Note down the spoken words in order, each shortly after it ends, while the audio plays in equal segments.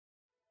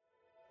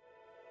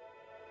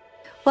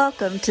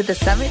Welcome to the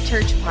Summit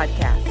Church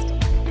Podcast.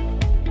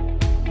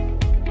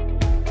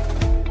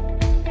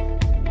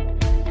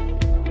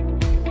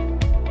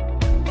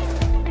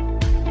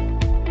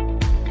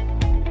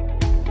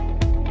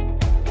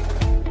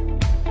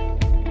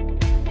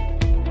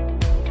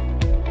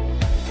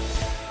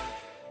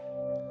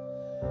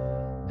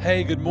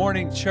 Hey, good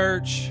morning,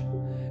 church,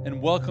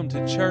 and welcome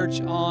to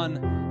Church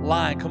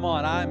Online. Come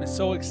on, I'm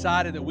so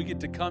excited that we get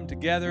to come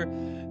together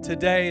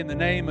today in the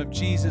name of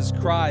Jesus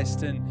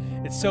Christ,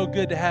 and it's so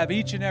good to have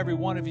each and every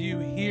one of you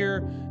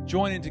here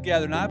joining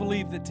together. And I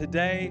believe that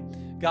today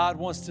God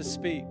wants to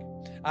speak.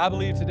 I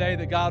believe today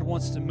that God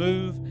wants to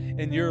move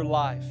in your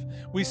life.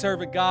 We serve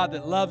a God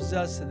that loves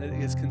us and that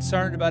is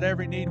concerned about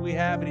every need we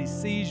have, and He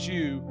sees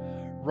you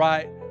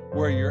right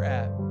where you're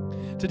at.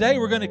 Today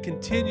we're going to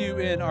continue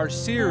in our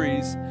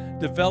series,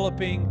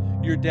 Developing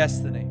Your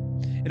Destiny.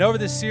 And over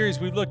this series,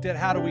 we've looked at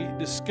how do we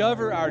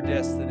discover our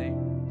destiny,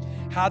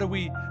 how do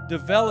we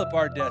develop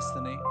our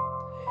destiny,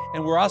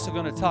 and we're also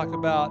going to talk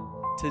about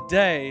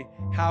today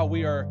how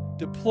we are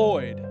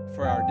deployed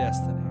for our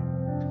destiny.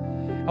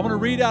 I'm going to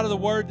read out of the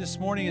Word this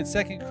morning in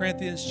 2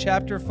 Corinthians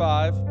chapter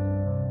 5,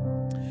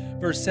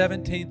 verse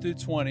 17 through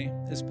 20,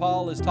 as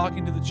Paul is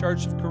talking to the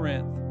church of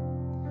Corinth.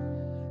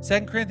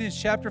 2 Corinthians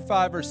chapter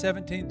 5, verse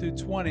 17 through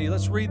 20.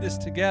 Let's read this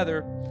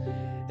together.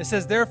 It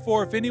says,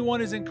 "Therefore, if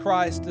anyone is in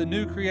Christ, the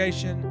new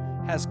creation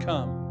has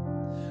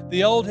come.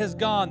 The old has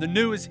gone, the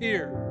new is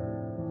here.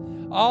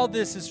 All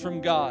this is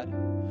from God,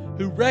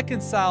 who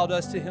reconciled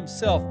us to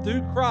Himself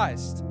through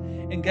Christ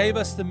and gave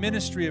us the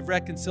ministry of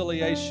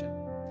reconciliation.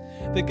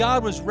 That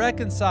God was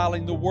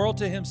reconciling the world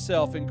to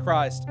Himself in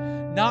Christ,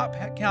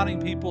 not counting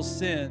people's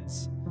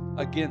sins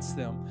against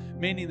them."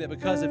 Meaning that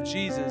because of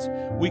Jesus,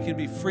 we can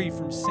be free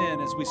from sin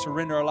as we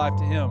surrender our life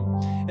to Him.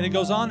 And it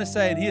goes on to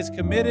say, and He has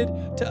committed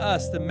to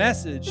us the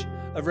message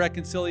of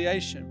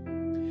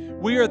reconciliation.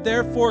 We are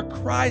therefore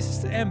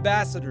Christ's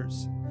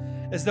ambassadors,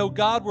 as though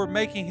God were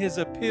making His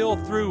appeal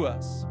through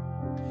us.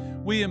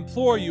 We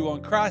implore you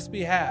on Christ's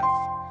behalf,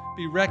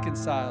 be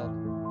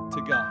reconciled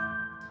to God.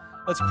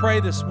 Let's pray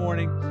this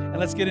morning and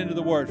let's get into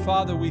the Word.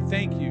 Father, we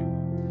thank you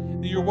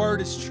that your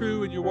Word is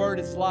true and your Word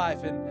is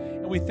life. And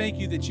we thank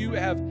you that you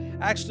have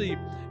actually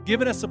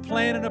given us a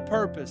plan and a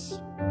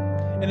purpose,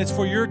 and it's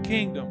for your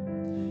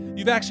kingdom.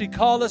 You've actually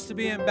called us to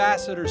be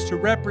ambassadors, to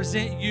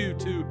represent you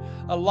to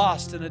a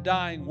lost and a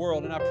dying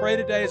world. And I pray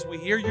today as we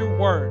hear your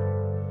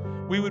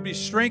word, we would be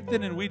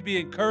strengthened and we'd be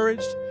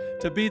encouraged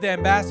to be the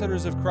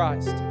ambassadors of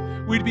Christ.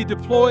 We'd be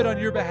deployed on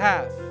your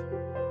behalf.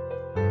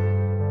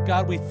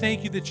 God, we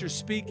thank you that you're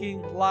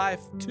speaking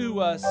life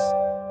to us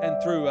and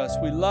through us.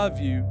 We love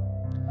you.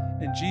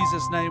 In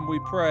Jesus' name we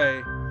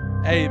pray.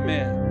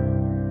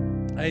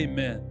 Amen.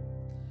 Amen.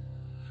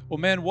 Well,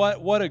 man,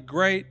 what a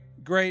great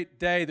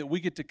day that we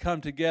get to come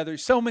together.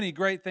 So many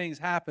great things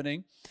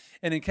happening.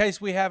 And in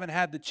case we haven't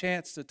had the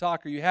chance to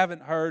talk or you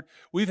haven't heard,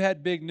 we've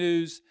had big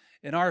news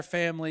in our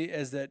family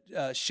is that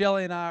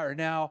Shelly and I are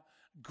now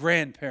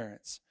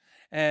grandparents.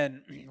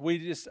 And we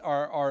just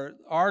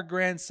our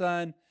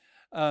grandson,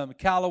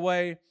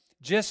 Callaway,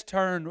 just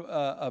turned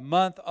a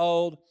month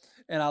old.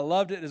 And I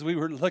loved it as we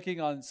were looking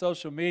on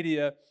social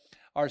media.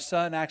 Our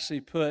son actually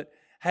put,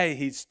 hey,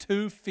 he's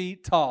 2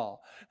 feet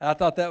tall. And I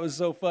thought that was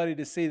so funny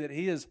to see that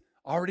he has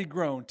already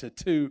grown to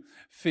 2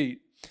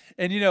 feet.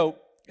 And, you know,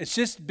 it's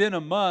just been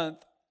a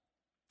month,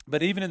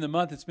 but even in the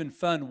month, it's been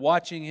fun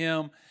watching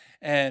him.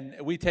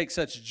 And we take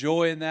such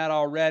joy in that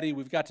already.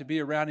 We've got to be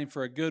around him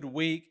for a good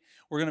week.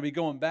 We're going to be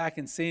going back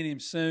and seeing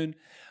him soon.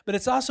 But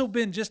it's also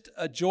been just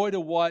a joy to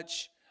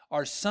watch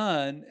our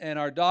son and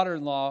our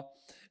daughter-in-law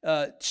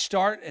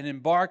start and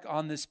embark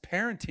on this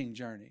parenting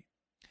journey.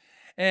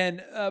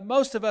 And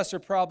most of us are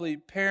probably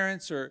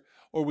parents or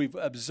we've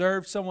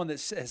observed someone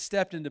that has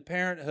stepped into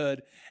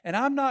parenthood. And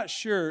I'm not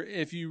sure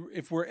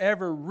if we're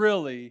ever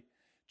really,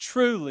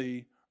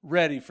 truly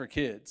ready for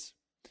kids.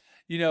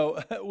 You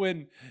know,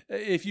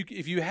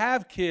 if you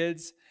have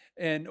kids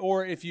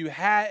or if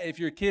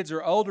your kids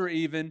are older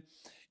even,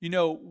 you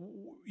know,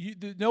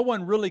 no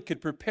one really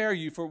could prepare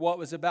you for what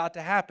was about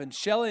to happen.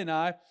 Shelly and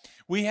I,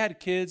 we had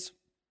kids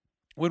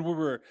when we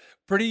were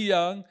pretty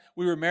young.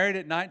 We were married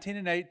at 19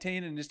 and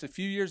 18, and just a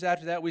few years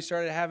after that, we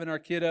started having our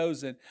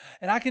kiddos.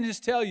 And I can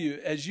just tell you,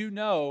 as you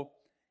know,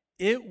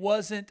 it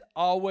wasn't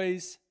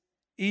always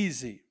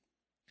easy.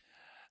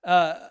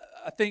 I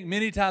think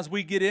many times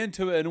we get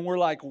into it and we're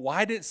like,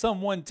 why didn't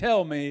someone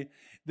tell me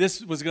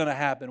this was going to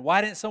happen? Why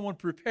didn't someone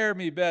prepare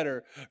me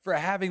better for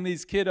having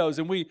these kiddos?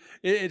 And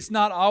it's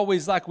not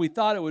always like we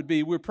thought it would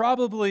be. We're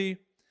probably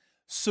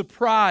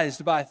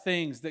surprised by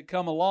things that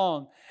come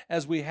along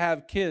as we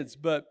have kids.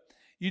 But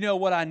you know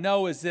what I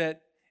know is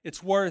that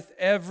it's worth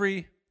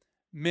every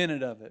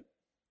minute of it.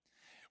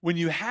 When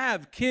you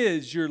have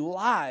kids, your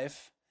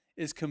life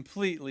is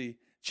completely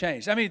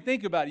changed. I mean,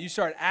 think about it. You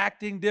start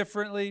acting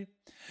differently.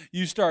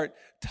 You start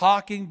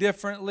talking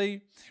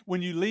differently.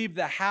 When you leave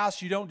the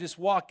house, you don't just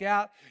walk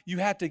out. You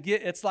have to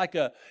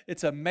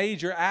it's a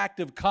major act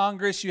of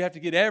Congress. You have to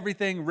get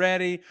everything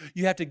ready.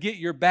 You have to get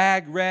your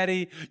bag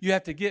ready. You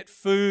have to get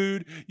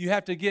food. You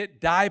have to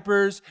get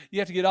diapers. You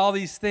have to get all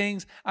these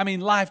things. I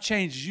mean, life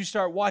changes. You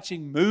start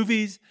watching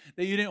movies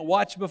that you didn't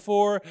watch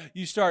before.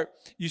 You start,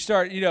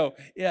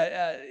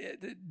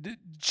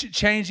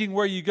 changing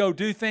where you go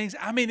do things.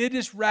 I mean, it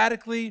just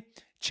radically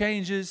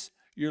changes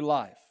your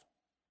life.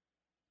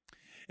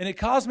 And it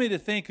caused me to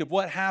think of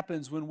what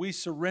happens when we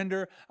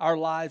surrender our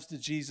lives to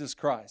Jesus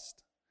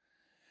Christ.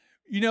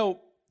 You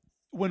know,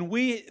 when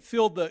we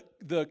feel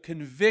the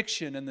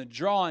conviction and the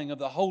drawing of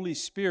the Holy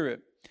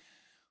Spirit,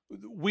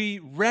 we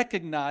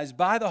recognize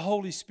by the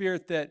Holy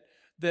Spirit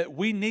that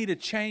we need a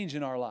change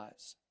in our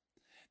lives,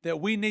 that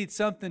we need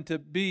something to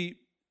be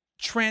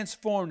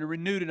transformed and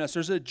renewed in us.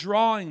 There's a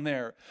drawing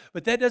there,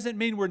 but that doesn't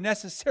mean we're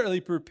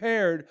necessarily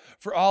prepared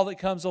for all that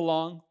comes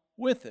along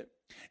with it.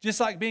 Just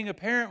like being a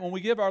parent, when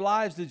we give our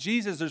lives to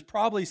Jesus, there's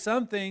probably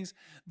some things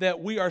that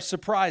we are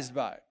surprised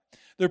by.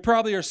 There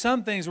probably are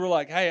some things we're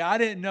like, hey, I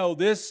didn't know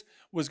this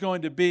was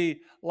going to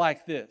be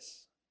like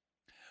this.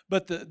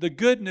 But the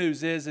good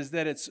news is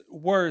that it's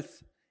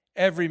worth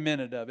every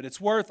minute of it.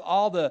 It's worth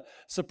all the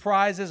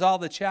surprises, all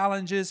the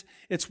challenges.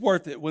 It's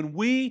worth it. When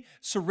we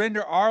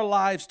surrender our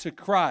lives to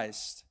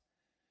Christ,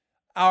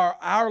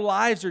 our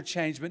lives are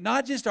changed, but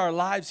not just our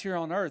lives here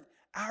on earth.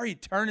 Our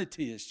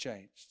eternity is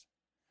changed.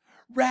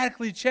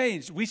 Radically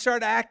changed. We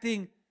start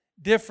acting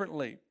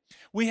differently.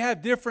 We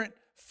have different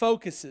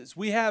focuses.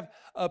 We have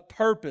a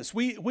purpose.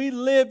 We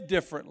live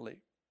differently.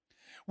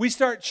 We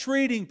start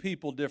treating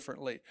people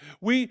differently.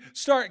 We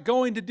start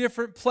going to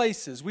different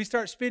places. We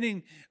start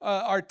spending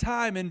our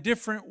time in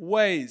different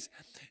ways.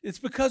 It's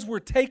because we're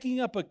taking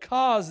up a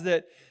cause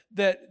that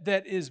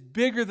is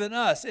bigger than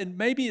us. And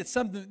maybe it's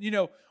something,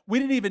 we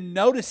didn't even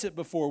notice it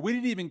before. We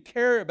didn't even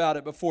care about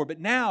it before. But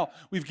now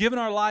we've given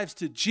our lives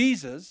to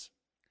Jesus.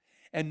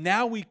 And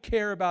now we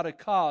care about a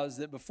cause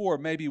that before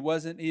maybe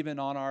wasn't even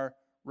on our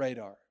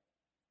radar.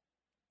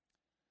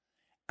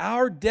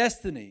 Our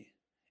destiny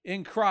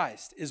in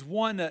Christ is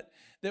one that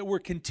we're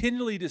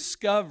continually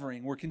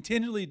discovering, we're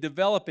continually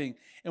developing,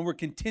 and we're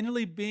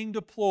continually being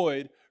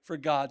deployed for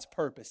God's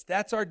purpose.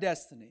 That's our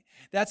destiny.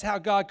 That's how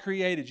God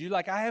created you.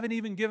 Like, I haven't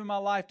even given my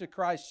life to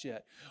Christ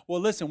yet.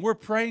 Well, listen, we're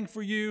praying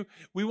for you.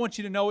 We want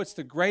you to know it's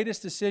the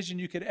greatest decision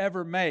you could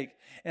ever make.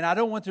 And I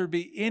don't want there to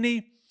be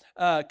any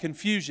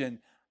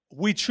confusion.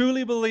 We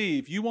truly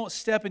believe you won't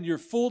step in your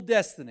full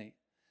destiny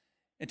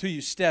until you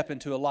step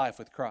into a life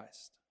with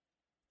Christ.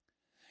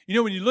 You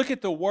know, when you look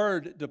at the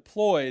word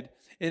deployed,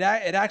 it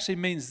actually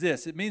means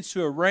this. It means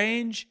to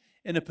arrange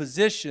in a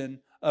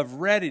position of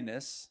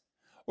readiness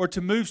or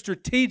to move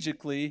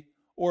strategically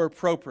or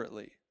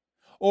appropriately.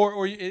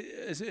 Or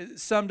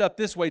it's summed up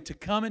this way, to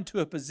come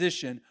into a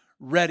position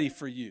ready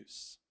for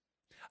use.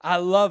 I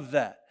love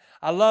that.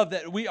 I love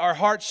that our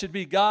hearts should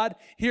be, God,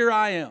 here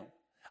I am.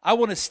 I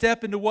want to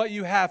step into what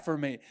you have for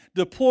me.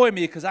 Deploy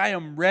me because I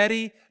am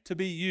ready to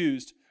be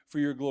used for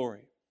your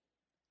glory.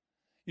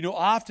 You know,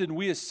 often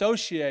we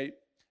associate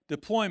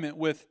deployment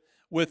with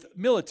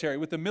military,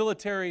 with a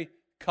military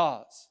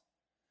cause.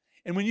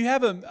 And when you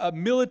have a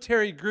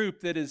military group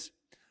that is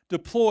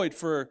deployed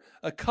for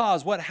a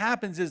cause, what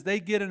happens is they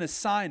get an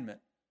assignment.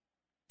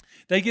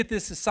 They get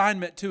this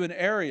assignment to an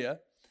area,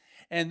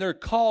 and they're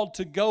called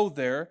to go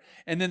there,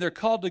 and then they're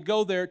called to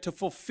go there to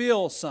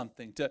fulfill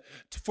something,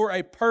 for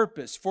a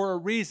purpose, for a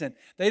reason.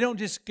 They don't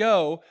just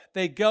go,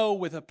 they go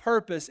with a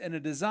purpose and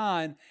a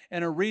design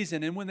and a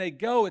reason. And when they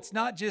go, it's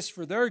not just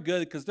for their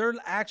good, because they're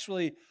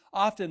actually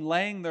often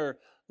laying their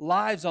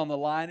lives on the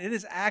line. It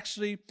is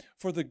actually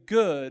for the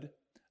good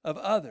of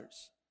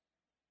others.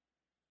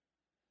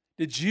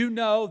 Did you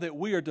know that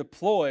we are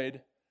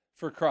deployed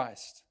for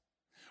Christ?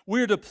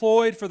 We are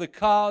deployed for the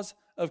cause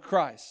of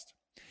Christ.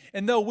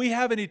 And though we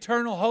have an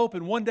eternal hope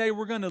and one day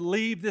we're going to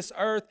leave this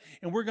earth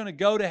and we're going to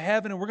go to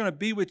heaven and we're going to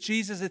be with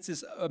Jesus, it's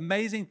this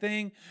amazing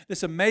thing,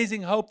 this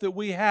amazing hope that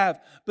we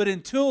have. But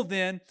until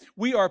then,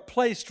 we are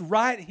placed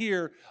right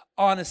here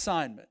on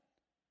assignment.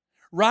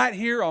 Right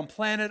here on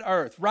planet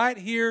Earth, right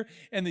here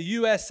in the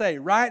USA,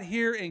 right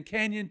here in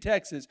Canyon,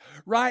 Texas,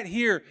 right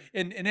here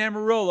in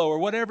Amarillo or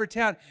whatever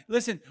town.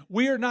 Listen,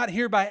 we are not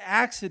here by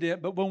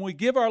accident, but when we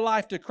give our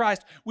life to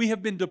Christ, we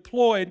have been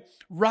deployed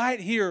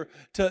right here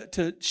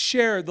to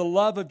share the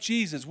love of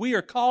Jesus. We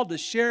are called to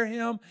share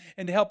Him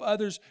and to help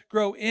others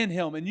grow in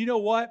Him. And you know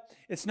what?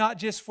 It's not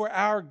just for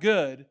our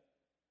good,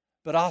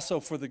 but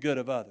also for the good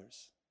of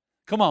others.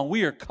 Come on,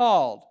 we are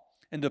called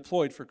and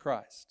deployed for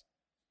Christ.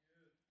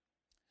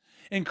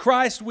 In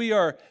Christ, we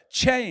are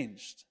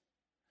changed.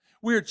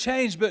 We are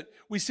changed, but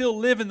we still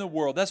live in the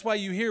world. That's why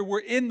you hear we're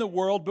in the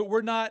world, but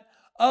we're not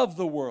of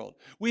the world.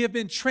 We have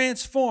been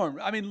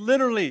transformed. I mean,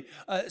 literally,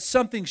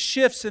 something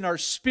shifts in our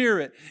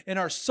spirit, in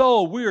our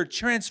soul. We are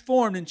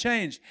transformed and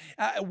changed.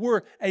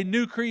 We're a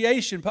new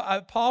creation.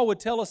 Paul would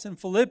tell us in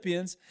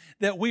Philippians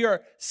that we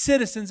are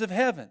citizens of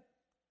heaven.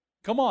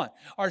 Come on.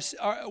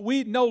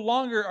 We no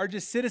longer are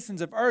just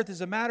citizens of earth.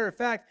 As a matter of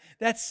fact,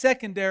 that's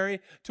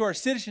secondary to our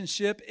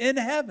citizenship in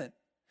heaven.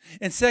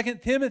 In 2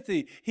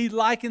 Timothy, he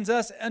likens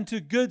us unto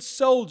good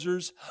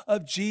soldiers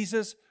of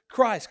Jesus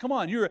Christ. Come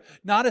on, you're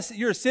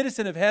a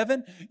citizen of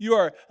heaven. You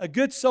are a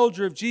good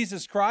soldier of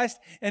Jesus Christ.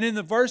 And in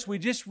the verse we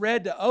just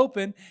read to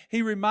open,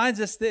 he reminds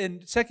us that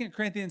in 2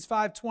 Corinthians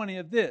 5:20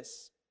 of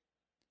this.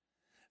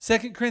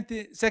 2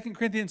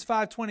 Corinthians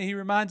 5:20, he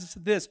reminds us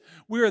of this.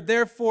 We are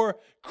therefore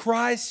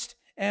Christ's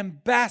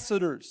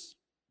ambassadors,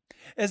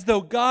 as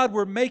though God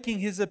were making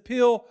his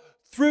appeal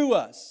through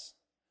us.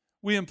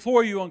 We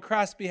implore you on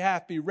Christ's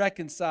behalf, be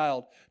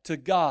reconciled to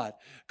God.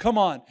 Come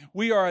on,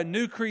 we are a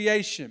new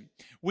creation.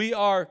 We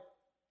are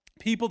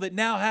people that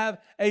now have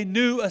a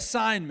new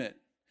assignment.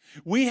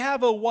 We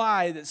have a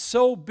why that's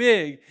so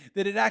big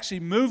that it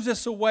actually moves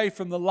us away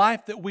from the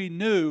life that we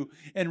knew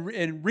and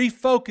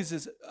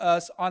refocuses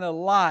us on a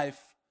life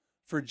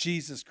for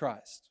Jesus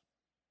Christ.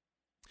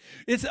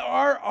 It's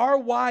our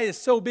why is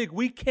so big,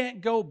 we can't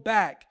go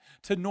back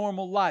to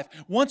normal life.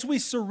 Once we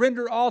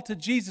surrender all to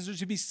Jesus, there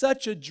should be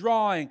such a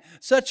drawing,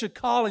 such a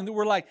calling that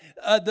we're like,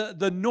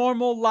 the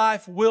normal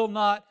life will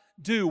not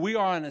do. We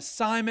are on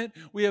assignment.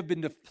 We have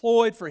been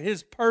deployed for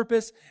his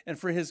purpose and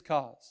for his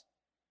cause.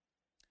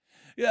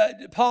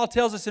 Paul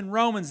tells us in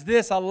Romans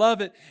this, I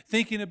love it,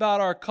 thinking about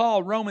our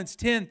call, Romans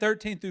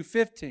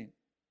 10:13-15.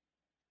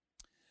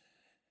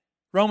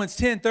 Romans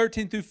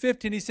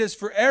 10:13-15, he says,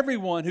 for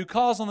everyone who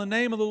calls on the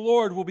name of the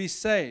Lord will be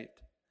saved.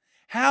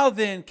 How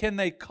then can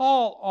they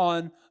call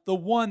on the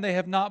one they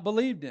have not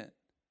believed in?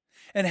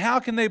 And how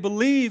can they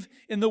believe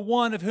in the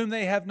one of whom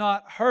they have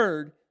not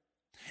heard?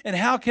 And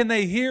how can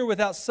they hear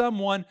without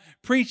someone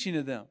preaching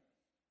to them?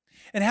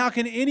 And how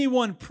can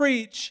anyone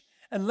preach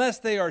unless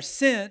they are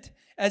sent?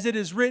 As it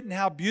is written,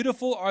 how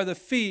beautiful are the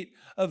feet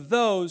of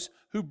those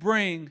who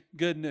bring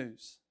good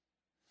news.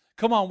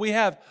 Come on, we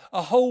have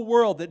a whole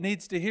world that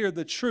needs to hear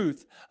the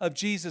truth of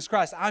Jesus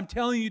Christ. I'm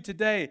telling you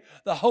today,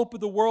 the hope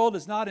of the world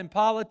is not in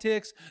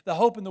politics. The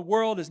hope in the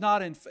world is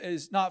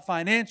not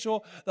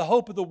financial. The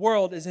hope of the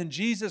world is in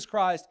Jesus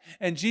Christ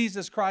and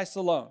Jesus Christ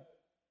alone.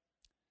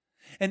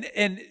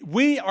 And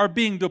we are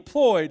being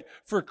deployed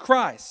for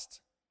Christ.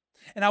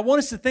 And I want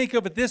us to think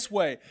of it this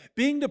way.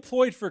 Being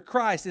deployed for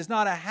Christ is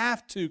not a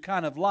have-to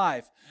kind of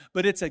life,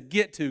 but it's a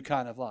get-to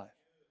kind of life.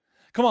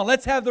 Come on,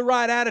 let's have the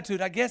right attitude.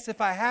 I guess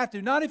if I have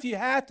to. Not if you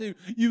have to,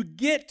 you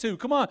get to.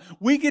 Come on,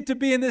 we get to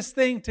be in this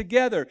thing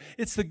together.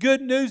 It's the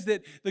good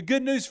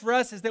news for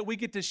us is that we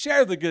get to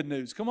share the good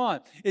news. Come on.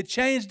 It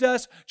changed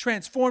us,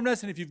 transformed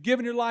us, and if you've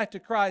given your life to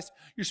Christ,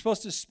 you're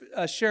supposed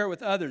to share it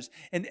with others.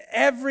 And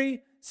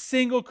every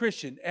single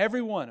Christian,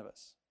 every one of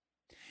us,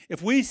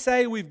 if we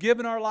say we've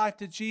given our life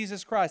to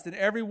Jesus Christ, then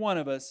every one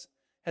of us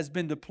has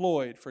been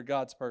deployed for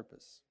God's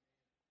purpose.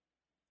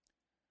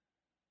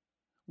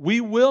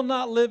 We will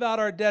not live out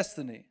our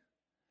destiny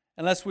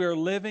unless we are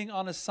living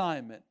on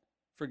assignment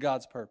for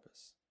God's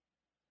purpose.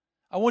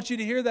 I want you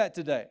to hear that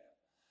today.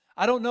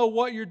 I don't know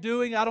what you're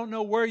doing. I don't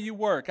know where you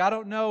work. I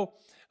don't know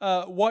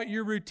what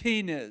your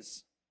routine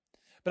is.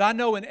 But I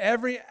know in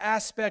every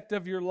aspect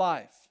of your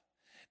life,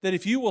 that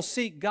if you will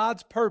seek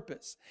God's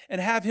purpose and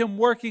have Him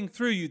working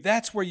through you,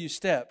 that's where you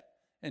step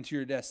into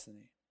your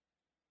destiny.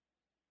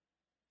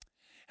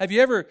 Have you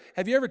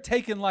ever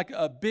taken like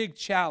a big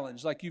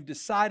challenge, like you've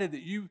decided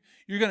that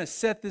you're going to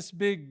set this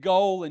big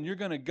goal and you're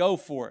going to go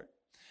for it?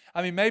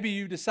 I mean, maybe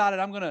you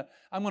decided I'm going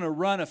to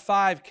run a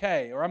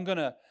 5K, or I'm going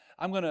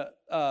to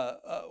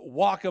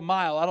walk a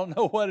mile. I don't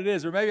know what it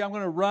is, or maybe I'm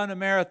going to run a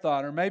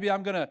marathon, or maybe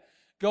I'm going to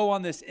go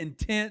on this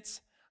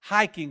intense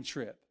hiking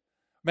trip.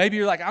 Maybe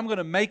you're like, I'm going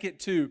to make it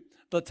to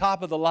the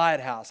top of the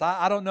lighthouse.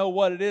 I don't know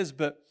what it is,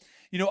 but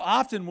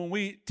often when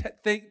we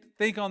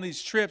think on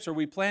these trips or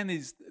we plan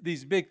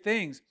these big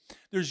things,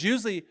 there's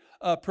usually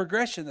a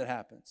progression that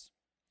happens.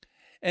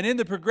 And in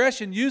the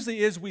progression usually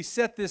is we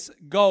set this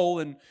goal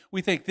and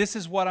we think this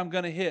is what I'm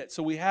going to hit.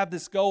 So we have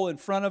this goal in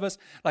front of us,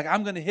 like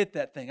I'm going to hit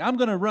that thing. I'm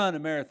going to run a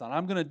marathon.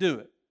 I'm going to do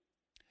it.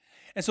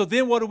 And so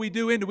then what do we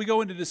do? We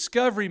go into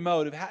discovery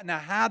mode of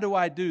how do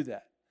I do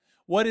that?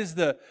 What is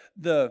the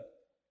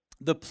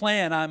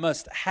plan I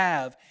must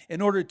have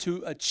in order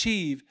to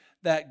achieve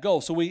that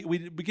goal? So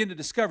we begin to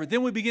discover.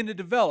 Then we begin to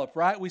develop,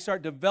 right? We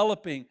start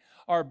developing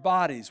our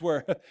bodies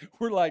where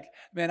we're like,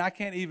 man, I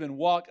can't even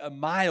walk a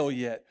mile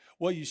yet.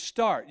 Well, you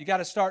got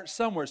to start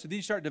somewhere. So then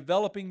you start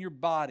developing your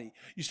body.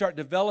 You start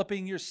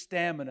developing your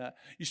stamina.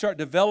 You start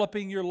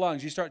developing your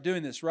lungs. You start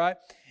doing this, right?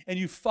 And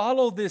you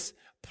follow this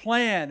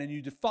plan and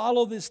you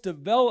follow this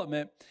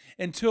development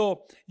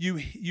until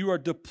you are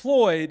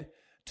deployed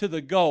to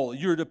the goal.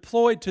 You're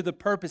deployed to the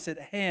purpose at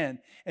hand,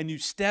 and you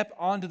step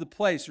onto the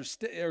place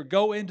or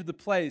go into the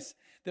place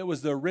that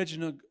was the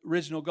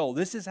original goal.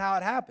 This is how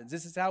it happens.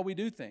 This is how we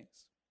do things.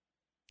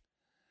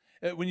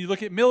 When you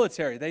look at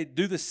military, they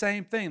do the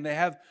same thing.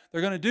 They're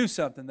going to do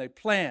something. They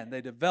plan, they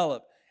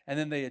develop, and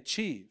then they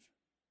achieve.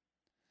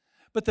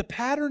 But the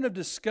pattern of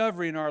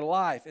discovery in our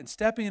life and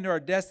stepping into our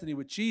destiny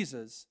with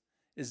Jesus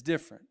is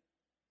different.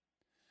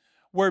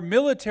 where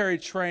military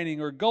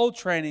training or goal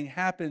training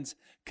happens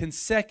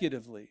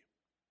consecutively.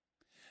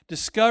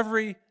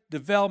 Discovery,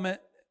 development,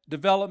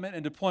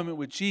 and deployment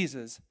with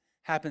Jesus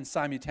happens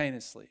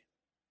simultaneously.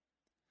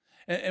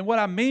 And what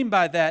I mean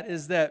by that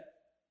is that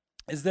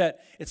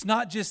it's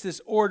not just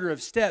this order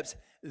of steps,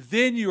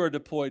 then you are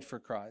deployed for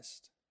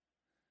Christ.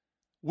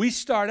 We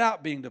start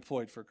out being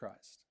deployed for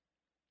Christ.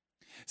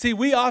 See,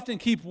 we often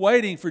keep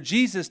waiting for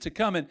Jesus to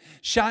come and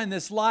shine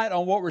this light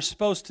on what we're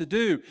supposed to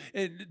do,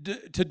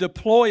 to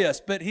deploy us,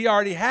 but He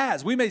already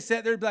has. We may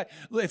sit there and be like,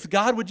 if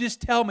God would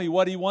just tell me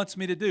what He wants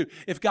me to do,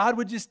 if God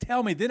would just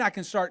tell me, then I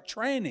can start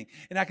training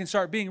and I can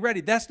start being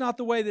ready. That's not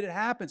the way that it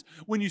happens.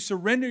 When you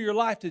surrender your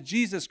life to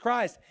Jesus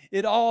Christ,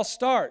 it all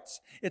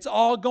starts. It's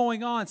all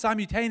going on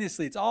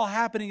simultaneously. It's all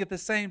happening at the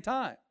same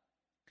time.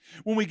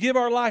 When we give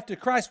our life to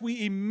Christ,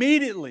 we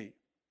immediately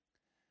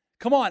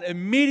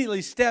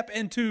step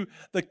into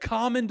the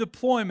common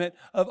deployment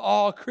of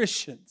all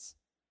Christians.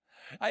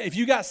 If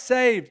you got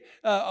saved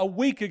a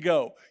week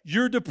ago,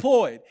 you're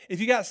deployed.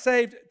 If you got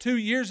saved 2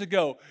 years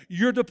ago,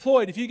 you're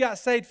deployed. If you got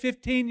saved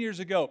 15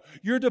 years ago,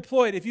 you're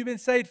deployed. If you've been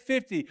saved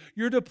 50,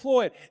 you're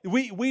deployed.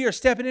 We are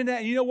stepping into that,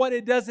 and you know what?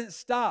 It doesn't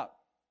stop.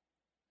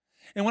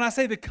 And when I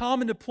say the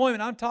common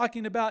deployment, I'm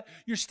talking about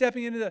you're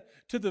stepping into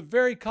the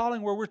very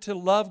calling where we're to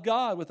love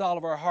God with all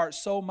of our heart,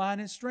 soul, mind,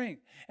 and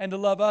strength, and to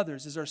love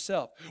others as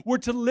ourselves. We're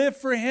to live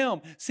for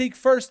Him. Seek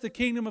first the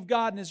kingdom of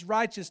God and His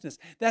righteousness.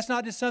 That's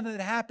not just something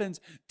that happens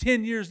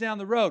 10 years down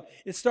the road.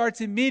 It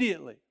starts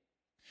immediately.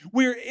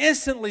 We're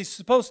instantly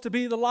supposed to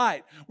be the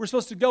light. We're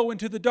supposed to go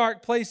into the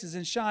dark places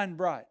and shine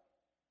bright.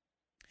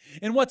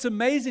 And what's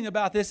amazing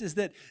about this is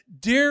that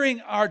during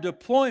our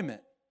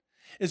deployment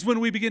is when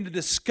we begin to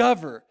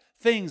discover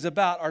things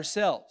about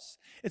ourselves.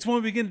 It's when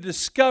we begin to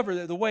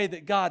discover the way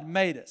that God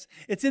made us.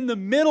 It's in the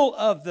middle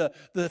of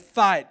the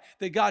fight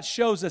that God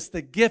shows us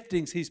the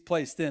giftings He's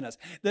placed in us,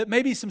 that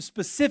maybe some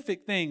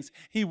specific things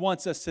He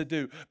wants us to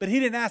do. But He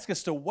didn't ask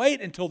us to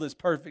wait until this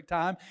perfect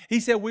time.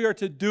 He said we are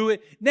to do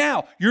it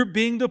now. You're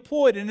being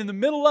deployed, and in the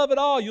middle of it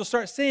all, you'll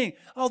start seeing,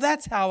 oh,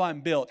 that's how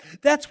I'm built.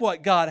 That's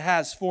what God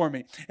has for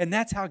me, and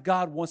that's how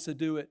God wants to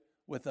do it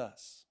with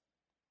us.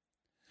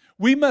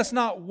 We must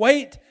not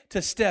wait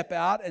to step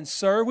out and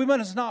serve. We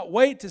must not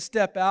wait to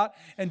step out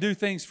and do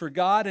things for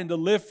God and to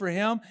live for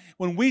Him.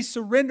 When we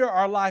surrender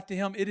our life to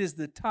Him, it is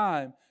the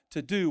time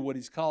to do what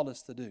He's called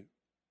us to do.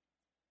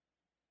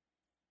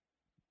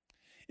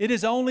 It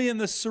is only in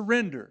the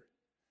surrender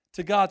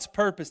to God's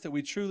purpose that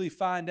we truly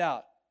find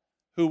out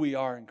who we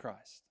are in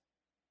Christ.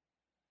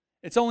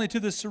 It's only to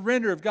the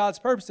surrender of God's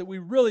purpose that we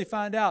really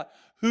find out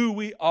who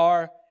we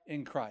are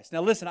in Christ.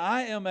 Now listen,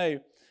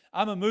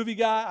 I'm a movie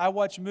guy. I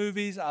watch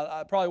movies.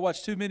 I probably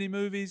watch too many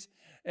movies,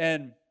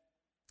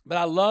 but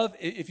I love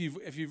if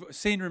you've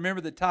seen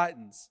Remember the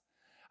Titans.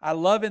 I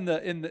love in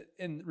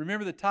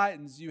Remember the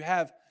Titans. You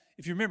have,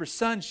 if you remember,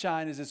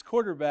 Sunshine is his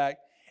quarterback,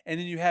 and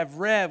then you have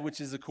Rev,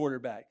 which is the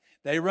quarterback.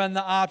 They run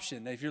the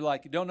option. If you're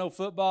like, you don't know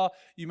football,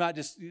 you might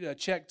just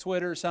check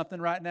Twitter or something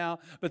right now.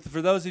 But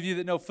for those of you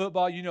that know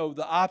football, you know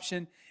the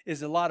option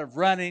is a lot of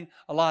running,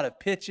 a lot of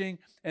pitching.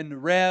 And the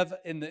Rev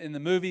in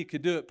the movie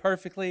could do it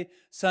perfectly.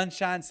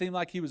 Sunshine seemed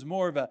like he was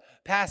more of a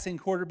passing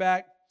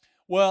quarterback.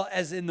 Well,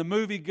 as in the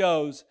movie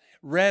goes,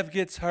 Rev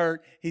gets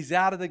hurt. He's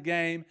out of the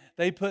game.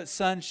 They put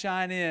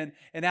Sunshine in.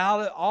 And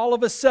all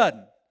of a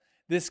sudden,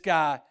 this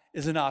guy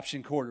is an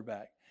option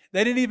quarterback.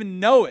 They didn't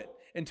even know it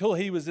until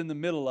he was in the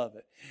middle of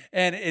it.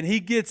 And he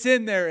gets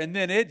in there, and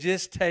then it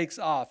just takes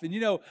off. And you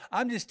know,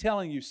 I'm just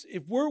telling you,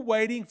 if we're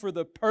waiting for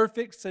the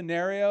perfect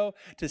scenario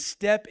to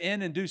step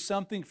in and do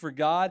something for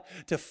God,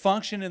 to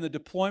function in the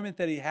deployment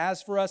that He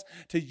has for us,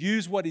 to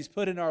use what He's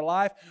put in our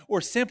life,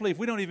 or simply if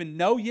we don't even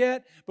know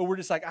yet, but we're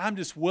just like, I'm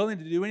just willing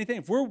to do anything.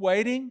 If we're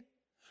waiting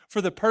for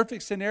the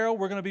perfect scenario,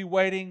 we're going to be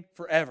waiting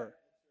forever.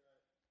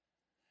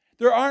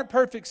 There aren't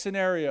perfect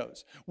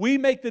scenarios. We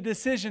make the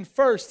decision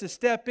first to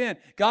step in.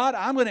 God,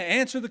 I'm going to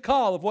answer the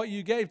call of what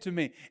you gave to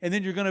me. And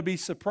then you're going to be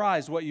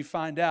surprised what you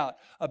find out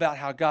about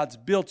how God's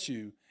built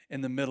you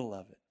in the middle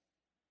of it.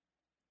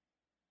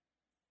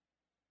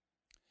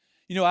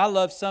 You know, I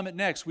love Summit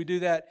Next. We do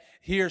that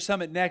here.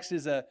 Summit Next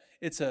is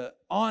it's a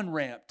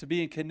on-ramp to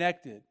being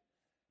connected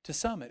to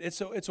Summit.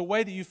 It's a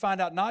way that you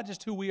find out not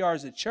just who we are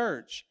as a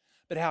church,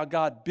 but how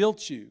God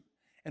built you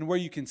and where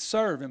you can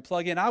serve and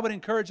plug in. I would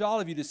encourage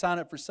all of you to sign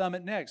up for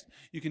Summit Next.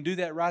 You can do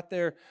that right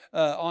there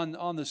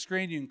on the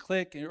screen. You can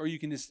click, or you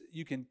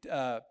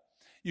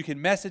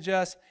can message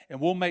us,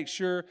 and we'll make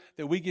sure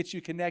that we get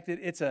you connected.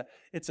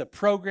 It's a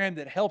program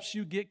that helps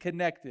you get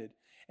connected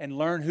and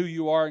learn who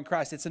you are in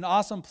Christ. It's an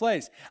awesome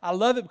place. I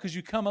love it because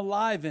you come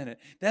alive in it.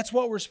 That's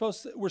what we're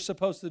supposed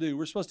to do.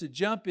 We're supposed to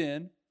jump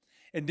in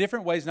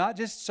different ways, not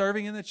just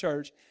serving in the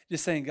church,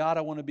 just saying, God,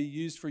 I want to be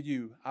used for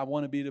you. I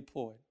want to be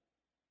deployed.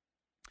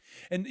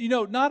 And, you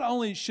know, not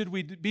only should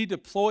we be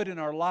deployed in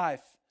our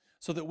life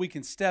so that we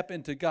can step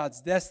into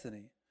God's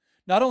destiny,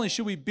 not only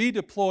should we be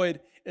deployed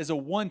as a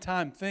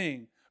one-time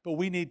thing, but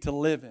we need to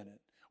live in it.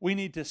 We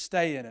need to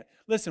stay in it.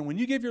 Listen, when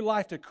you give your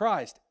life to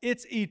Christ,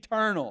 it's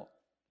eternal.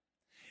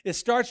 It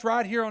starts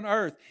right here on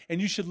earth,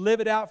 and you should live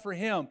it out for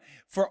Him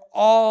for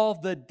all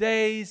the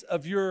days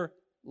of your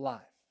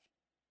life.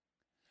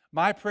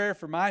 My prayer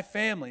for my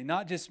family,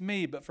 not just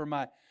me, but for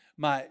my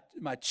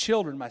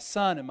children, my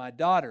son and my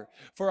daughter,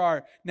 for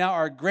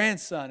our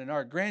grandson and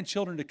our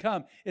grandchildren to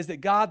come, is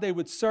that God, they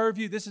would serve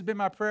you. This has been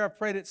my prayer. I've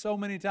prayed it so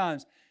many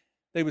times.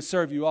 They would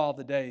serve you all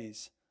the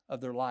days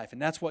of their life.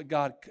 And that's what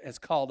God has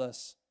called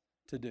us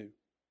to do.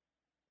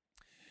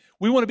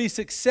 We want to be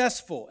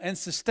successful and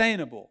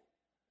sustainable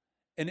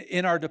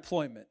in our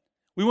deployment.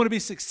 We want to be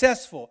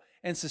successful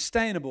and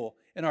sustainable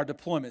in our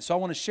deployment. So I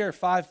want to share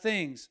 5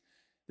 things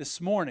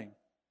this morning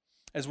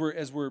as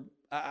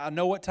I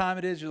know what time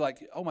it is. You're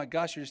like, oh my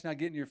gosh, you're just not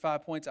getting your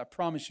 5 points. I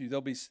promise you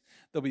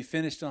they'll be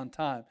finished on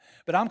time.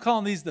 But I'm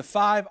calling these the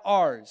 5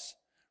 R's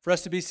for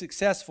us to be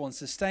successful and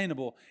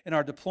sustainable in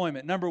our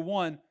deployment. Number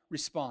 1,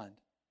 respond.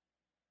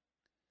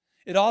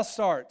 It all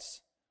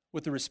starts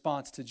with the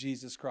response to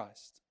Jesus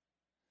Christ.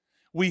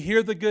 We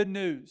hear the good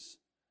news.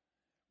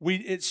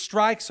 It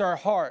strikes our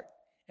heart,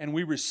 and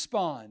we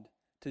respond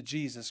to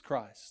Jesus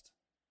Christ.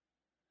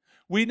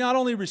 We not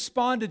only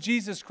respond to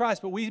Jesus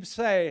Christ, but we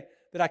say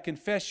that I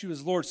confess you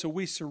as Lord, so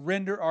we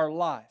surrender our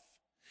life.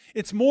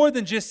 It's more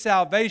than just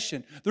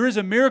salvation. There is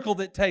a miracle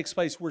that takes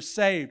place. We're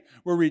saved,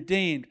 we're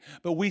redeemed,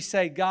 but we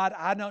say, God,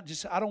 I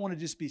don't want to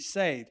just be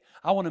saved.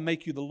 I want to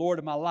make you the Lord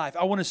of my life.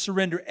 I want to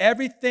surrender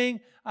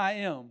everything I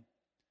am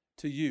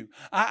to you.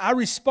 I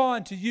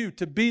respond to you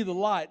to be the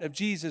light of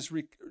Jesus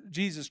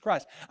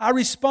Christ. I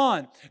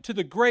respond to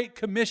the Great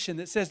Commission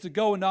that says to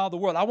go into all the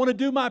world. I want to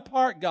do my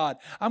part, God.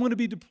 I'm going to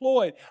be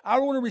deployed. I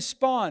want to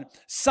respond.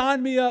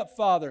 Sign me up,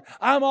 Father.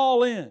 I'm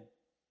all in.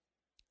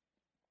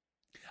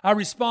 I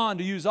respond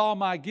to use all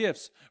my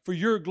gifts for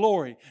your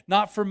glory,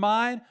 not for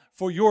mine,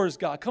 for yours,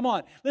 God. Come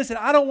on. Listen,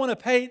 I don't want to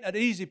paint an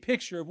easy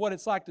picture of what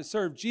it's like to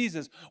serve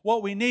Jesus.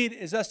 What we need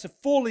is us to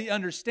fully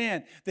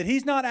understand that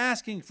He's not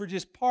asking for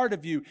just part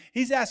of you.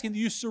 He's asking that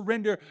you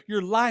surrender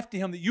your life to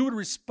Him, that you would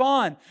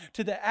respond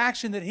to the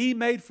action that He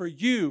made for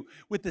you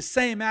with the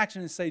same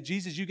action and say,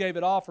 Jesus, you gave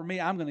it all for me.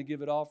 I'm going to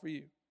give it all for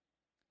you.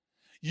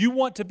 You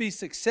want to be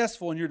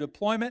successful in your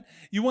deployment.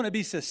 You want to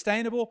be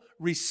sustainable.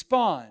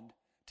 Respond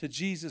to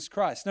Jesus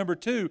Christ. Number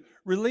 2,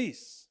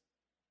 release.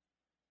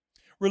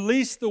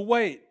 Release the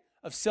weight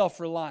of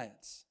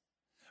self-reliance.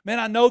 Man,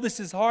 I know this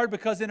is hard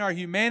because in our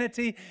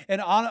humanity and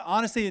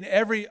honestly in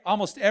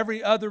almost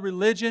every other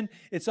religion,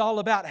 it's all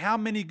about how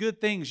many good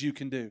things you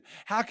can do.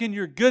 How can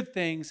your good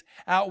things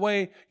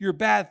outweigh your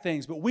bad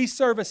things? But we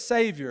serve a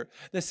Savior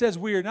that says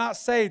we are not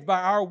saved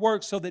by our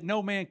works so that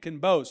no man can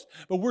boast,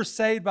 but we're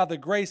saved by the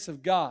grace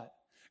of God.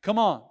 Come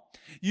on.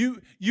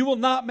 You will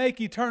not make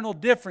eternal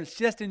difference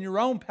just in your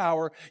own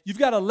power. You've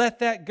got to let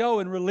that go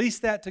and release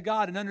that to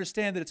God and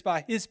understand that it's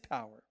by His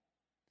power.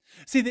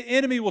 See, the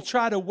enemy will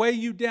try to weigh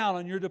you down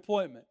on your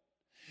deployment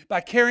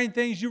by carrying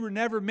things you were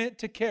never meant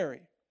to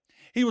carry.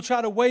 He will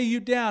try to weigh you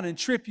down and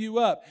trip you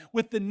up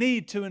with the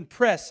need to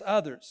impress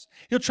others.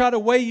 He'll try to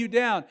weigh you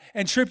down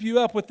and trip you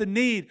up with the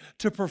need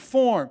to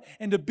perform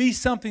and to be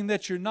something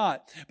that you're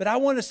not. But I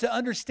want us to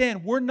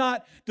understand we're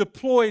not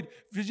deployed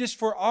just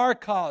for our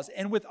cause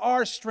and with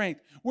our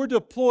strength. We're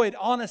deployed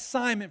on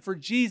assignment for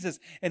Jesus,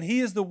 and He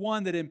is the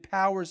one that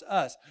empowers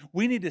us.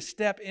 We need to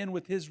step in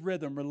with His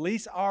rhythm,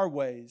 release our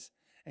ways,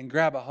 and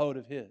grab a hold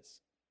of His.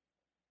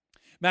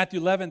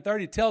 Matthew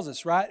 11:30 tells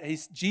us, right?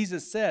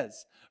 Jesus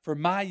says, "For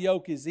my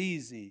yoke is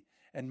easy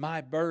and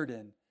my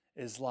burden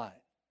is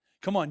light."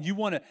 Come on, you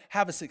want to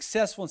have a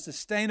successful and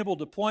sustainable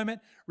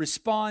deployment?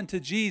 Respond to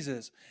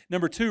Jesus.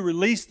 Number 2,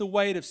 release the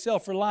weight of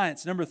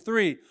self-reliance. Number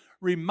 3,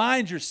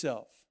 remind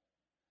yourself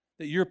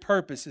that your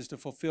purpose is to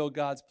fulfill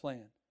God's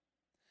plan.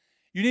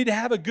 You need to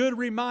have a good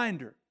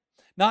reminder,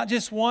 not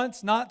just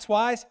once, not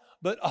twice,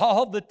 but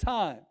all the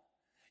time.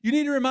 You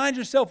need to remind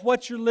yourself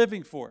what you're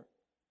living for.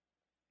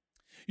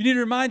 You need to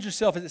remind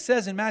yourself, as it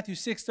says in Matthew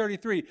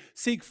 6:33,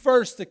 seek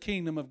first the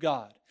kingdom of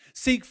God.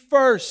 Seek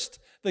first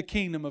the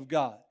kingdom of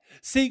God.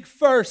 Seek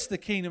first the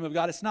kingdom of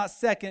God. It's not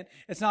second.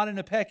 It's not in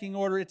a pecking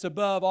order. It's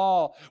above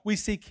all. We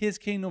seek His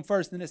kingdom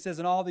first. And it says,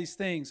 and all these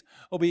things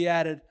will be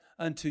added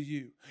unto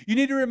you. You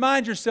need to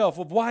remind yourself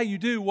of why you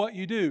do what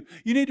you do.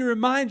 You need to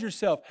remind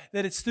yourself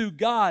that it's through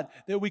God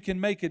that we can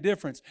make a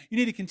difference. You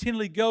need to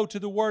continually go to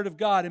the Word of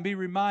God and be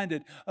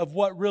reminded of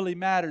what really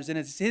matters. And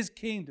it's His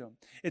kingdom.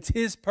 It's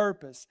His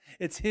purpose.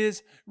 It's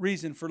His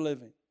reason for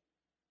living.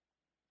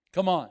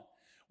 Come on.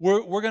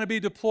 We're going to be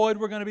deployed.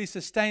 We're going to be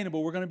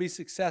sustainable. We're going to be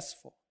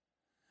successful.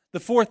 The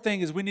 4th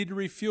thing is we need to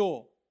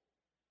refuel.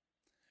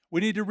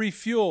 We need to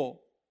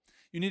refuel.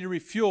 You need to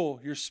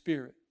refuel your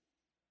spirit.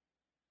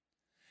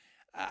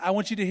 I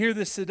want you to hear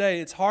this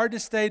today. It's hard to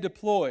stay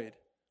deployed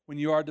when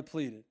you are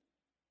depleted.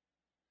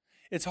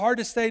 It's hard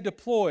to stay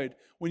deployed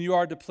when you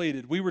are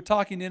depleted. We were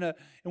talking in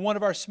one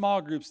of our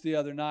small groups the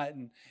other night,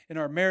 and in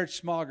our marriage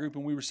small group,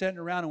 and we were sitting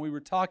around and we were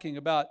talking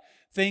about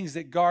things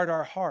that guard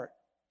our heart.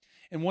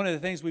 And one of the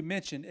things we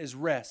mentioned is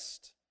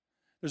rest.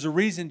 There's a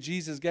reason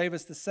Jesus gave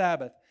us the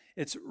Sabbath.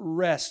 It's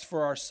rest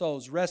for our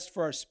souls, rest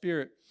for our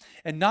spirit.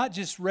 And not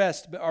just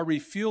rest, but our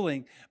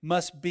refueling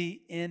must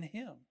be in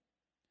Him.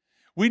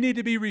 We need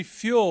to be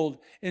refueled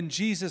in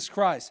Jesus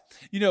Christ.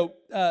 You know,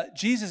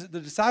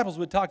 the disciples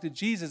would talk to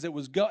Jesus.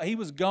 He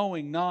was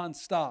going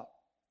nonstop.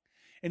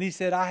 And he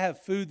said, I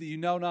have food that you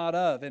know not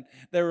of. And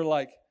they were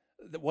like,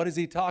 what is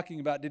he talking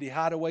about? Did he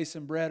hide away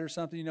some bread or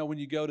something? You know, when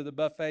you go to the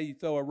buffet, you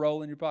throw a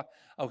roll in your pocket.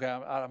 Okay,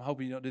 I'm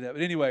hoping you don't do that.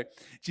 But anyway,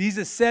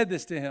 Jesus said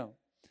this to him.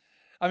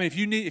 I mean,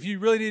 if you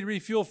really need to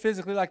refuel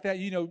physically like that,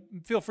 you know,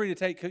 feel free to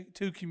take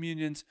 2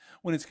 communions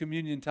when it's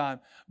communion time.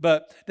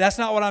 But that's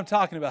not what I'm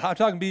talking about. I'm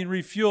talking being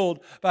refueled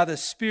by the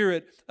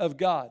Spirit of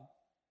God.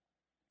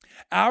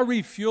 Our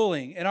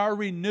refueling and our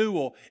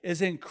renewal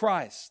is in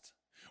Christ.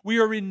 We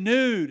are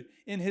renewed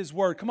in His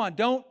Word. Come on,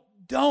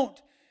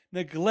 don't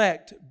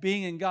neglect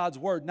being in God's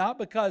Word, not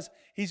because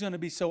He's going to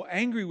be so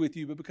angry with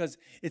you, but because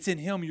it's in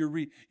Him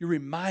you're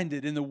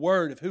reminded in the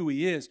Word of who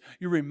He is.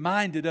 You're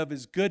reminded of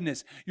His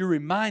goodness. You're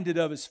reminded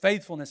of His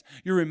faithfulness.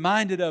 You're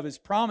reminded of His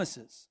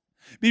promises.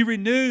 Be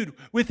renewed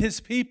with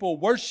His people,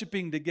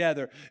 worshiping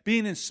together,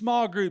 being in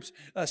small groups,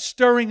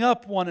 stirring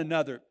up one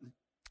another.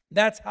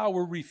 That's how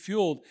we're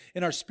refueled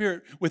in our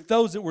spirit with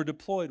those that we're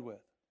deployed with.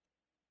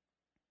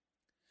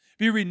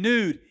 Be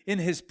renewed in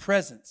His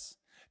presence.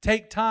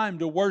 Take time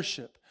to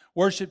worship.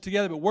 Worship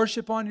together, but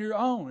worship on your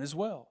own as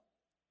well.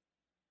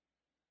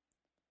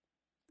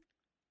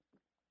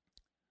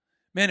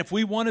 Man, if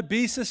we want to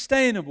be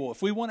sustainable,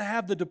 if we want to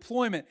have the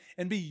deployment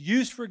and be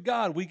used for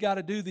God, we got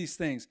to do these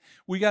things.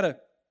 We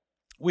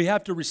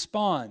have to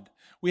respond.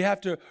 We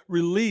have to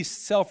release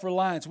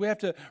self-reliance. We have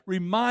to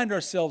remind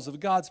ourselves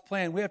of God's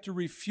plan. We have to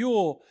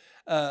refuel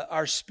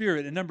our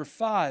spirit. And number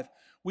 5,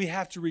 we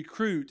have to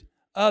recruit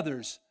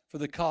others for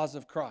the cause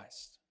of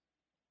Christ.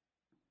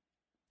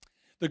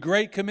 The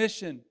Great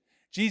Commission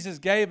Jesus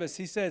gave us,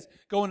 He says,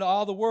 go into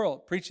all the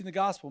world, preaching the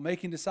gospel,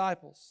 making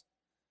disciples.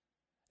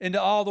 Into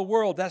all the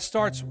world, that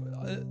starts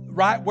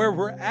right where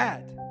we're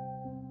at.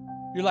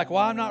 You're like,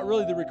 well, I'm not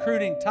really the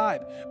recruiting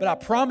type. But I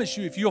promise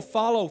you, if you'll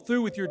follow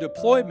through with your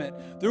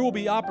deployment, there will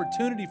be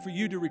opportunity for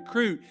you to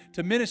recruit,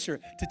 to minister,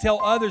 to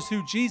tell others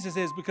who Jesus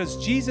is,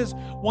 because Jesus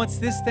wants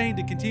this thing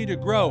to continue to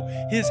grow.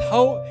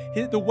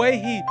 The way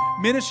He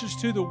ministers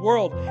to the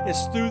world is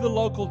through the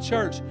local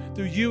church,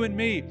 through you and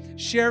me,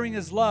 sharing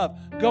His love,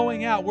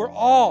 going out. We're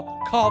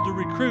all called to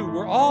recruit.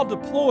 We're all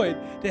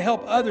deployed to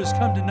help others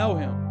come to know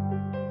Him.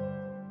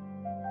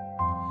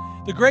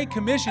 The Great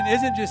Commission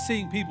isn't just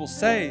seeing people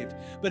saved,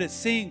 but it's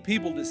seeing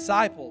people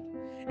discipled.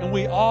 And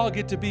we all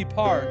get to be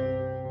part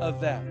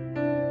of that.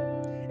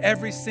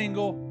 Every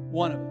single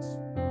one of us.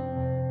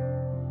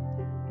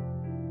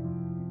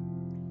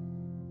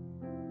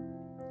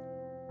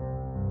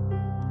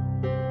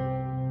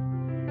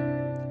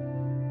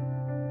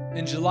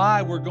 In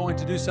July, we're going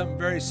to do something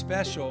very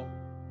special.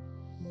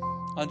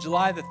 On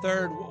July the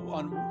 3rd,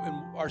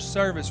 in our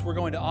service, we're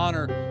going to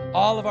honor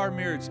all of our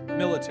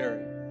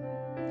military.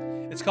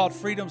 It's called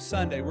Freedom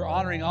Sunday. We're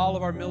honoring all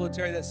of our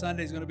military. That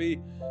Sunday is going to be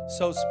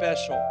so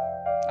special.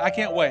 I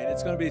can't wait.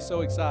 It's going to be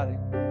so exciting.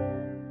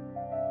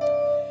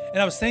 And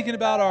I was thinking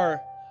about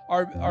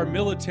our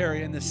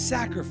military and the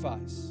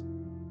sacrifice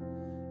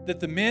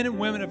that the men and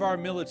women of our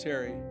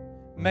military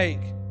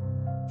make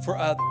for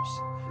others.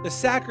 The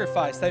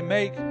sacrifice they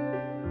make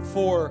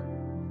for,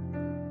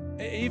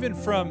 even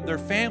from their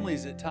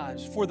families at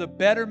times, for the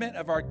betterment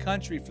of our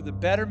country, for the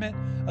betterment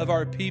of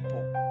our people.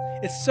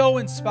 It's so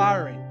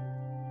inspiring.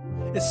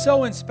 It's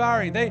so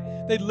inspiring.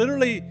 They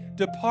literally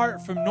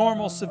depart from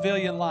normal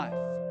civilian life.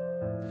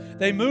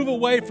 They move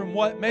away from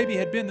what maybe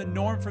had been the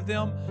norm for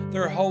them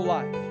their whole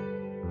life.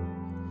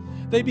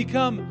 They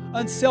become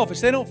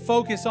unselfish. They don't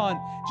focus on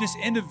just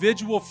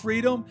individual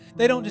freedom.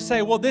 They don't just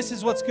say, well, this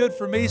is what's good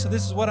for me, so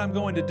this is what I'm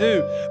going to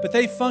do. But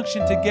they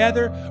function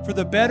together for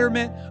the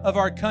betterment of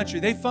our country.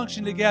 They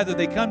function together.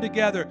 They come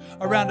together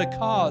around a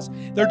cause.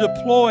 They're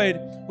deployed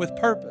with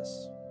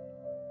purpose.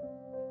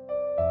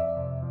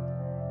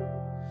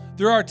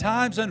 There are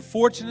times,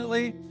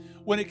 unfortunately,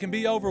 when it can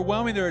be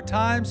overwhelming. There are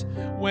times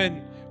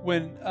when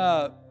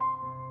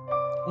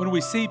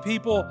we see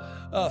people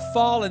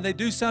fall and they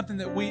do something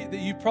that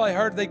you've probably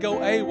heard. They go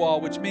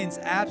AWOL, which means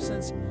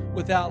absence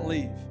without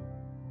leave.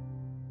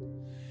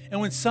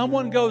 And when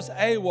someone goes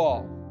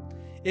AWOL,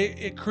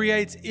 it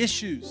creates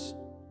issues.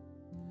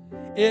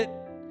 The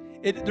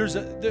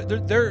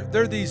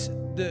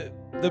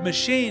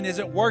machine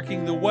isn't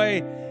working the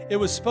way it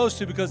was supposed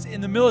to, because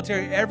in the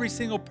military, every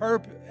single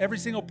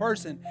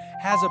person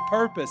has a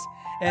purpose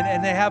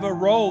and they have a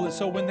role. And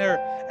so when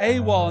they're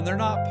AWOL and they're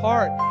not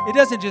part, it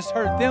doesn't just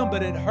hurt them,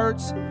 but it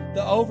hurts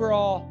the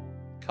overall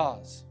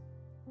cause.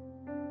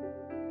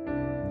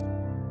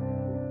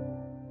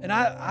 And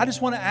I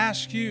just want to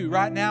ask you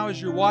right now, as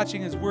you're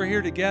watching, as we're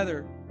here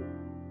together,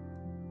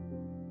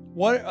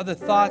 what are the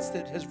thoughts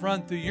that has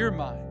run through your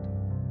mind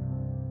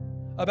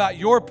about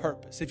your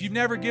purpose? If you've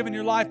never given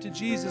your life to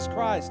Jesus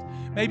Christ,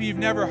 maybe you've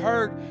never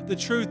heard the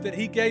truth that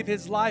He gave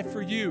His life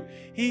for you.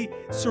 He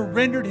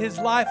surrendered His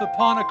life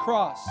upon a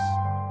cross.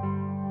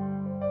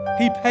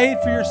 He paid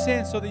for your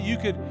sins so that you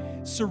could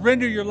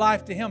surrender your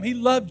life to Him. He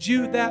loved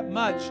you that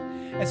much.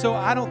 And so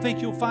I don't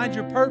think you'll find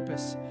your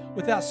purpose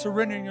without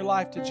surrendering your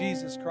life to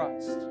Jesus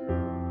Christ.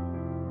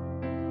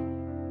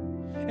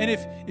 And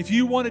if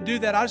you want to do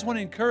that, I just want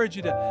to encourage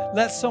you to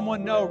let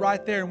someone know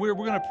right there. And we're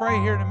going to pray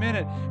here in a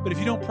minute. But if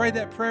you don't pray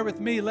that prayer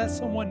with me, let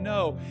someone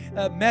know.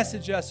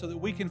 Message us so that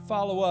we can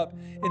follow up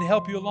and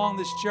help you along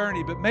this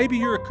journey. But maybe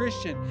you're a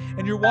Christian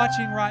and you're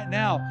watching right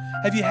now.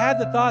 Have you had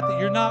the thought that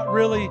you're not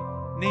really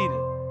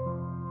needed?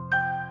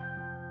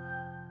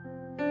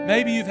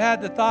 Maybe you've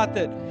had the thought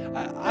that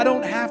I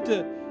don't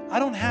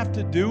have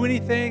to do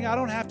anything. I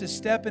don't have to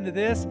step into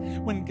this.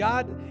 When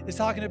God is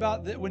talking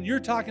about that, when you're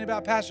talking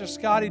about Pastor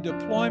Scotty,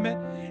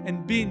 deployment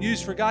and being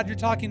used for God, you're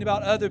talking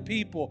about other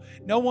people.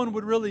 No one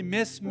would really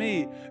miss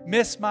me,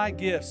 miss my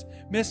gifts,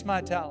 miss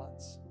my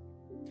talents.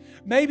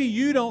 Maybe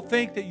you don't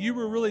think that you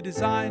were really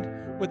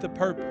designed with a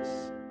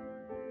purpose.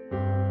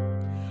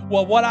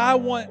 Well, what I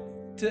want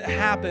to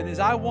happen is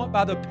I want,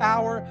 by the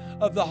power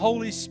of the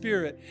Holy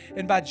Spirit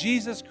and by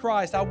Jesus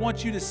Christ, I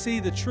want you to see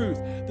the truth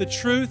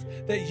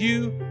that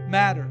you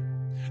matter.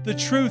 The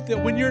truth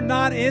that when you're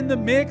not in the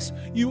mix,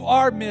 you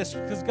are missed,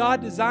 because God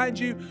designed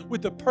you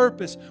with the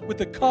purpose, with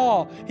the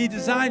call. He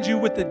designed you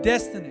with the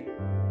destiny.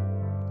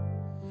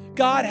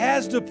 God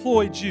has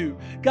deployed you.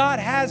 God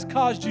has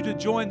caused you to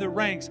join the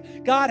ranks.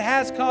 God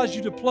has caused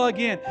you to plug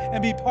in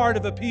and be part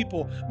of a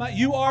people.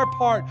 You are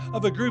part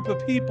of a group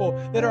of people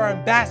that are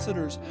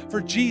ambassadors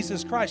for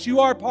Jesus Christ. You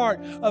are part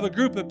of a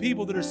group of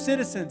people that are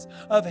citizens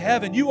of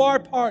heaven. You are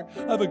part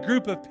of a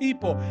group of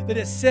people that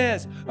it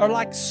says are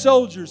like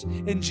soldiers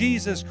in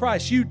Jesus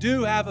Christ. You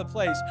do have a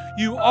place.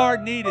 You are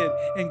needed,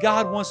 and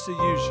God wants to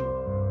use you.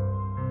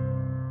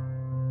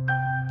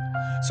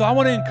 So I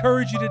want to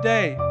encourage you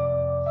today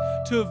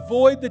to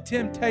avoid the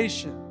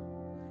temptation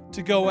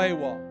to go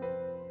AWOL.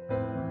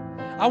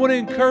 I want to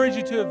encourage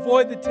you to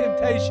avoid the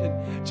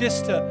temptation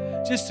just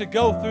to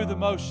go through the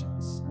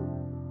motions.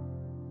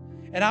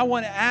 And I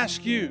want to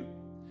ask you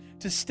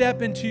to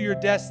step into your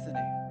destiny.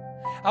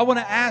 I want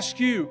to ask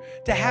you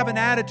to have an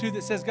attitude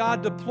that says,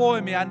 God, deploy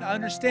me. I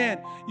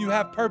understand you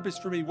have purpose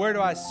for me. Where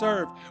do I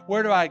serve?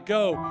 Where do I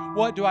go?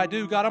 What do I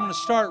do? God, I'm going to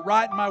start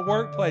right in my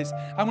workplace.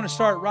 I'm going to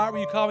start right where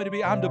you call me to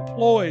be. I'm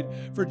deployed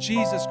for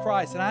Jesus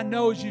Christ. And I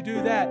know as you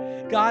do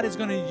that, God is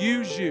going to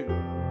use you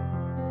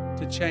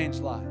to change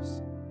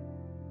lives.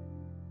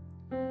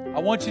 I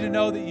want you to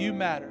know that you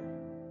matter.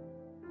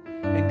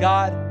 And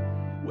God,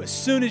 as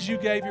soon as you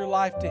gave your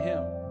life to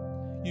Him,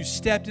 you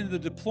stepped into the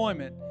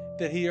deployment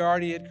that He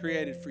already had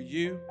created for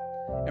you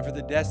and for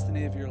the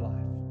destiny of your life.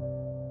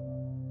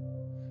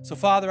 So,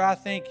 Father, I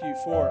thank you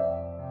for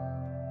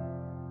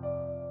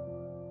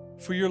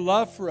your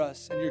love for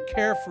us and your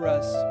care for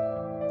us,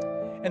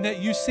 and that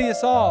you see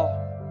us all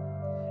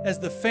as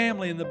the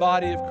family in the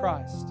body of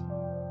Christ.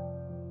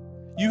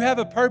 You have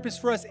a purpose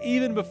for us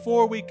even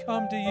before we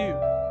come to you.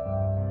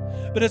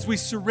 But as we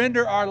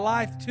surrender our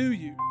life to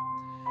you,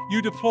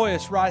 you deploy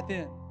us right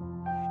then.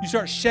 You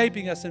start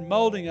shaping us and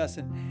molding us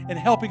and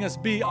helping us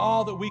be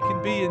all that we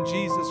can be in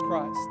Jesus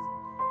Christ.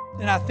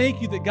 And I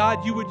thank you that,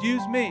 God, you would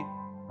use me.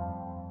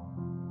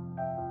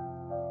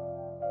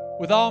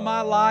 With all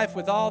my life,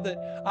 with all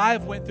that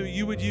I've went through,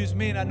 you would use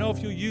me. And I know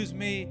if you'll use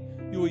me,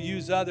 you will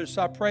use others.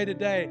 So I pray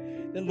today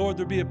that, Lord,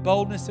 there'll be a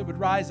boldness that would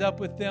rise up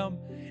with them.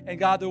 And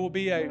God, there will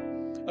be a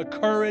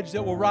courage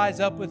that will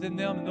rise up within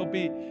them. And they'll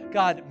be,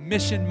 God,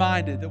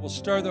 mission-minded, that will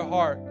stir their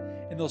heart.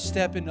 And they'll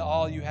step into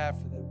all you have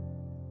for them.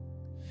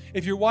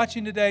 If you're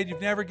watching today and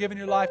you've never given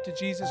your life to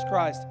Jesus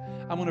Christ,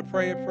 I'm going to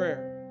pray a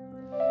prayer.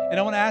 And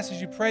I want to ask,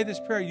 as you pray this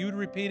prayer, you would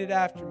repeat it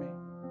after me.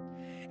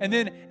 And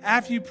then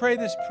after you pray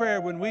this prayer,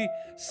 when we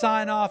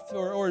sign off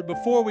or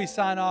before we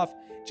sign off,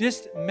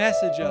 just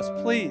message us,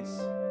 please.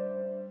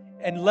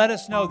 And let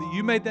us know that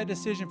you made that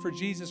decision for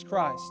Jesus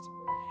Christ.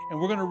 And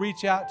we're going to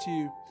reach out to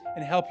you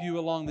and help you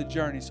along the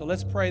journey. So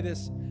let's pray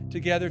this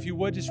together. If you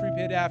would, just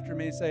repeat after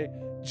me and say,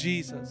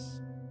 Jesus,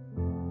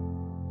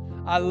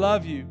 I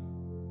love you.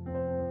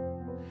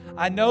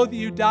 I know that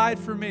you died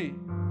for me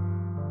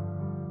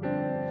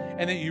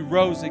and that you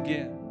rose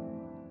again.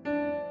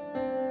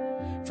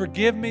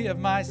 Forgive me of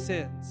my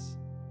sins.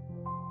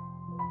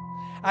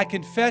 I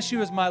confess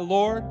you as my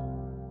Lord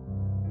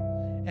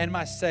and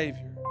my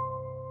Savior.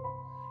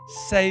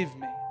 Save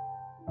me.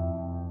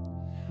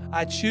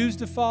 I choose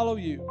to follow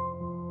you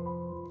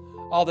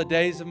all the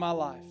days of my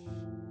life.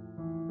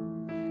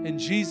 In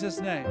Jesus'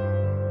 name,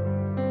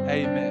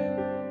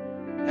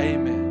 amen.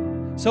 Amen.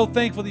 So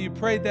thankful that you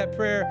prayed that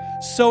prayer.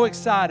 So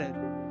excited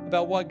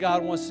about what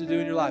God wants to do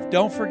in your life.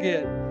 Don't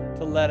forget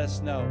to let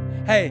us know.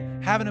 Hey,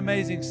 have an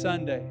amazing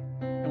Sunday,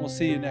 and we'll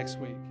see you next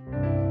week.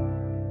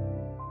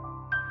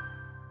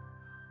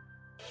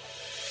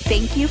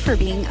 Thank you for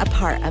being a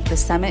part of the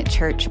Summit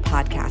Church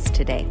podcast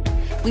today.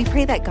 We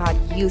pray that God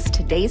used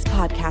today's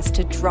podcast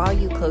to draw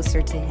you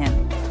closer to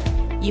Him.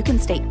 You can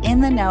stay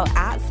in the know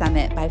at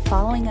Summit by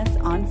following us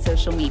on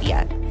social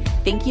media.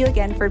 Thank you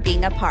again for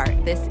being a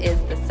part. This is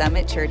the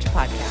Summit Church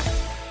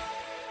Podcast.